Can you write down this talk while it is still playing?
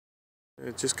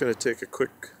I'm just going to take a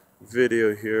quick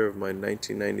video here of my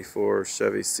 1994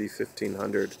 Chevy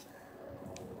C1500.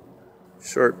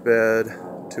 Short bed,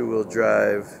 two-wheel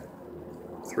drive,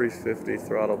 350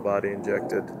 throttle body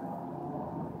injected.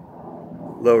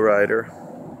 Lowrider.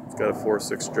 It's got a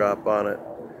 4.6 drop on it.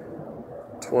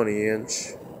 20-inch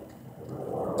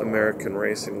American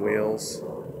racing wheels.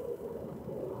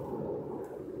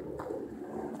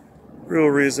 Real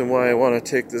reason why I want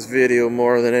to take this video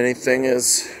more than anything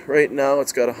is right now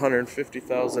it's got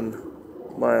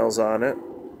 150,000 miles on it,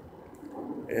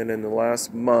 and in the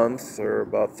last month, or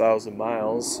about 1,000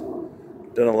 miles,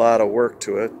 done a lot of work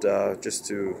to it just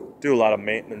to do a lot of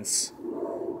maintenance,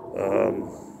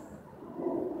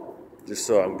 just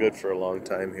so I'm good for a long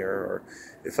time here, or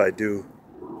if I do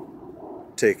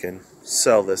take and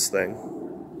sell this thing.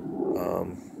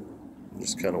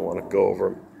 Just kind of want to go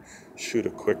over, shoot a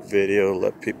quick video,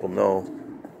 let people know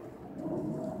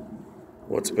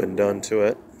what's been done to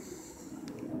it.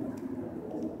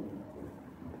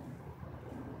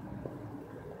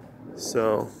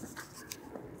 So,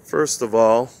 first of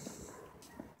all,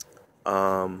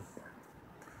 going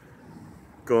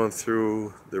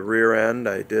through the rear end,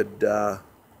 I did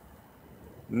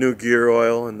new gear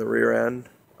oil in the rear end,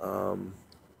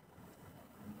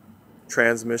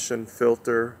 transmission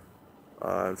filter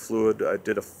and fluid. I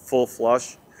did a full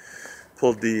flush,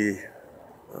 pulled the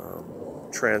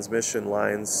transmission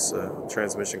lines,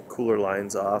 transmission cooler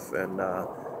lines off, and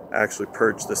actually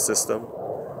purged the system.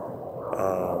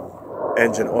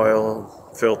 Engine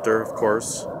oil filter, of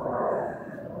course.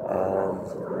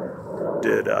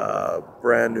 Did a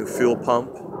brand new fuel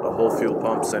pump, the whole fuel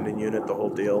pump, sending unit, the whole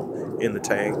deal in the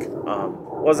tank.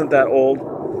 Wasn't that old,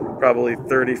 probably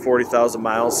 40,000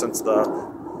 miles since the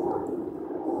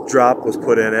drop was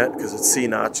put in it, because it's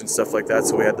C-notch and stuff like that,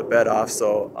 so we had the bed off.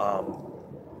 So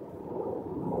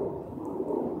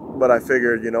but I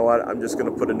figured, you know what, I'm just going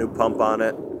to put a new pump on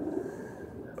it,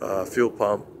 fuel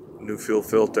pump, new fuel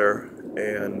filter,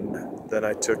 and then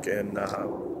I took and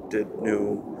did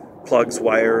new plugs,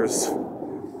 wires,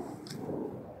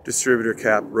 distributor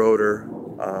cap, rotor.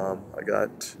 I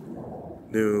got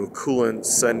new coolant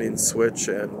sending switch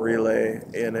and relay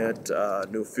in it,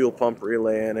 new fuel pump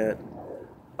relay in it.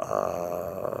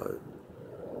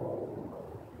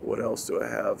 What else do I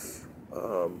have?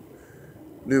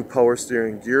 New power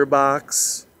steering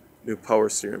gearbox, new power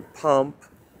steering pump,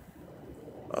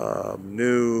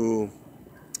 new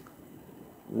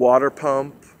water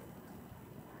pump,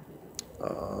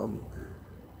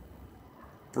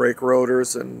 brake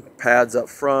rotors and pads up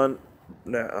front,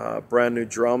 brand new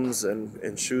drums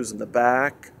and shoes in the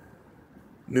back,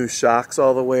 new shocks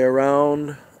all the way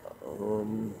around,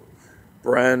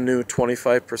 brand new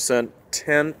 25%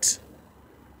 tint,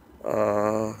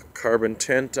 carbon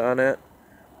tint on it,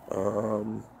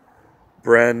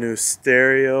 brand new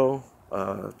stereo,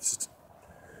 it's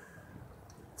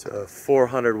a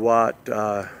 400 watt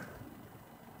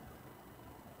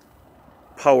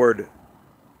powered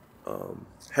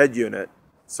head unit,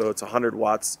 so it's 100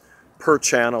 watts per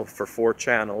channel for 4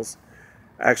 channels.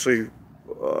 Actually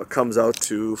comes out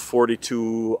to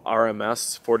 42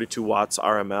 RMS, 42 watts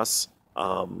RMS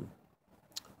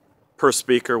per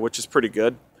speaker, which is pretty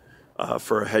good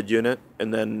for a head unit.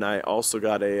 And then I also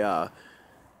got a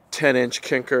 10-inch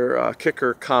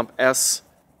Kicker Comp S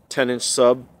 10-inch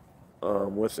sub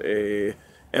with a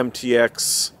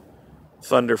MTX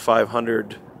Thunder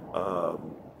 500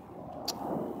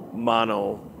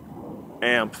 mono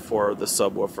amp for the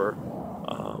subwoofer.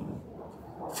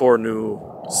 4 new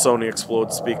Sony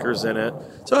Explode speakers in it,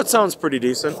 so it sounds pretty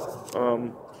decent.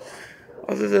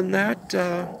 Other than that,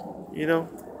 you know,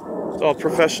 it's all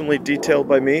professionally detailed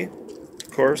by me,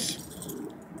 of course.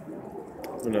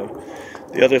 You know,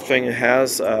 the other thing it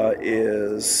has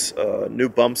is new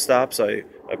bump stops. I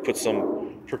put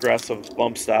some progressive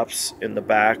bump stops in the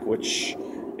back, which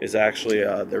is actually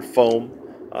they're foam,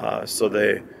 so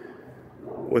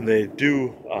when they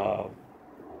do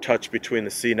touch between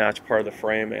the C-notch part of the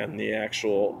frame and the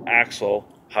actual axle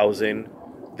housing,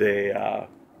 they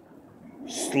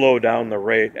slow down the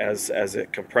rate as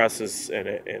it compresses and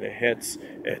it hits.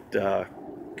 It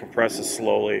compresses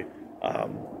slowly,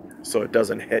 so it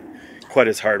doesn't hit quite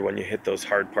as hard when you hit those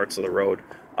hard parts of the road.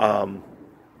 I'm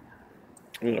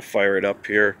going to fire it up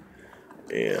here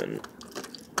and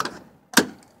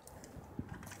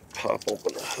pop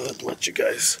open the hood and let you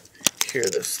guys hear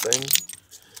this thing.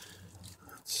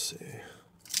 Let's see.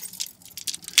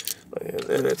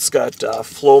 And it's got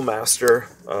Flowmaster,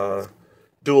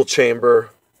 dual chamber,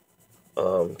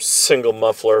 single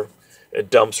muffler. It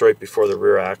dumps right before the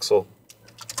rear axle.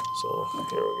 So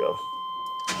here we go.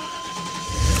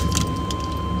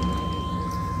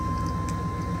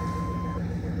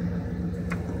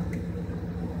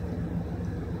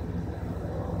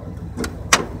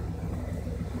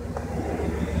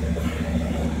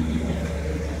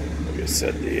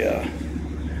 said,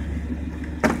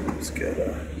 let's get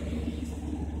a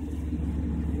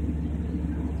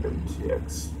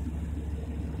MTX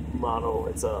mono.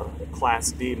 It's a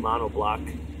Class D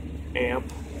monoblock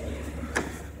amp.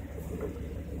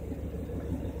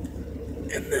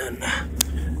 And then,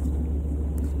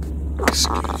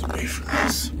 excuse me for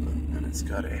this, and it's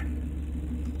got a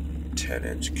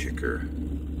 10-inch kicker.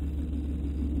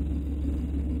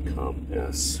 Comp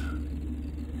S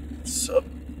sub.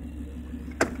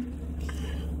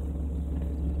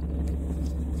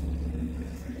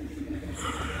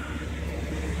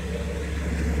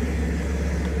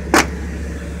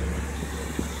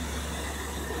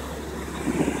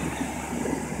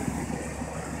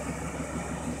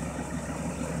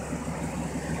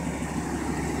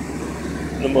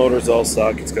 The motor's all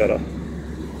stock. It's got a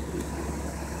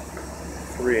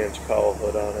 3-inch cowl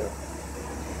hood on it.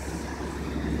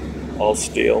 All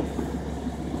steel.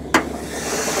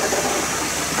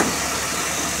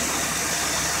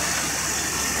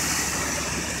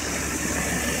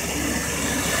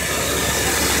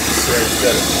 So it's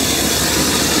got a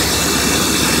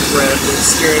brand new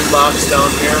steering box down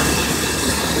here.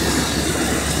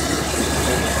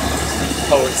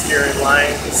 Power steering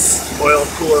lines, oil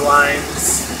cooler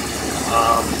lines,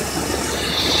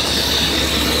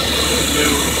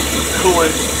 new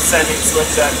coolant sending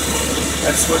switch.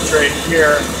 That switch right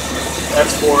here,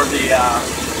 that's for the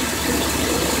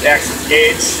access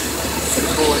gauge. It's a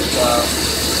coolant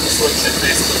switch that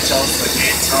basically tells the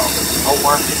gauge how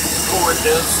warm the coolant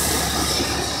is.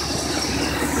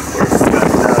 Of course, it's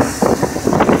got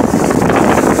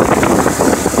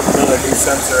another new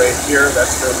sensor right here.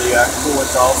 That's for the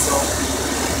coolant also.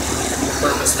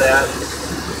 Thermostat,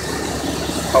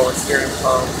 power steering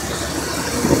pump.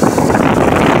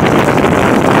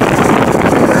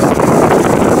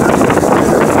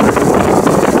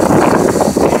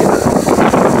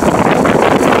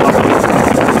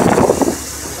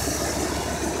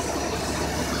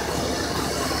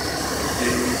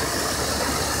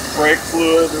 Brake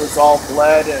fluid was all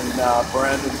bled and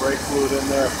brand new brake fluid in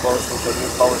there, of course, with the new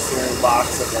power steering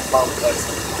box and the pump. That's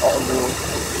all new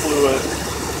fluid.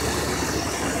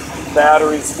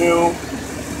 Battery's new,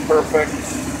 perfect,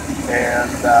 and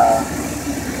the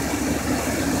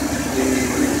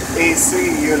AC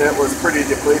unit was pretty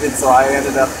depleted, so I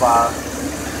ended up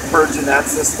purging that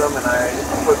system, and I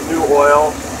put new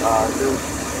oil, new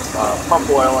pump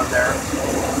oil in there,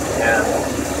 and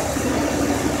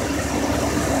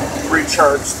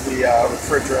recharged the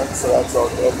refrigerant, so that's all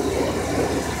good.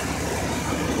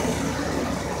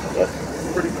 That's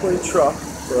a pretty clean truck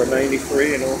for a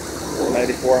 93, you know, or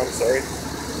 94, I'm sorry.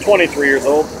 23 years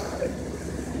old.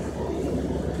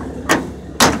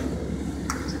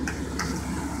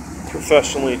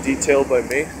 Professionally detailed by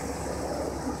me.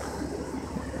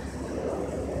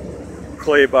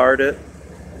 Clay barred it.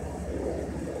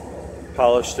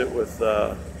 Polished it with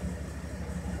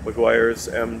McGuire's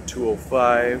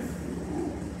M205.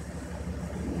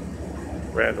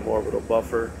 Random orbital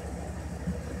buffer,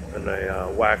 and I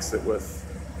waxed it with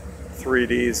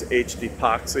 3D's HD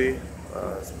epoxy.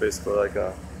 It's basically like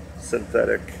a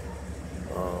synthetic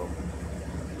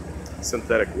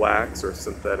wax or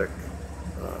synthetic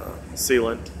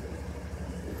sealant.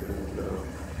 And,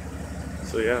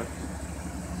 so yeah,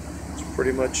 that's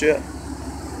pretty much it.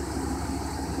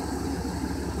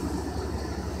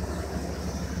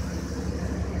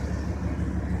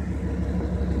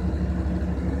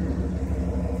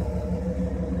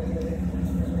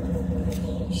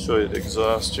 Show you the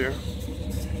exhaust here.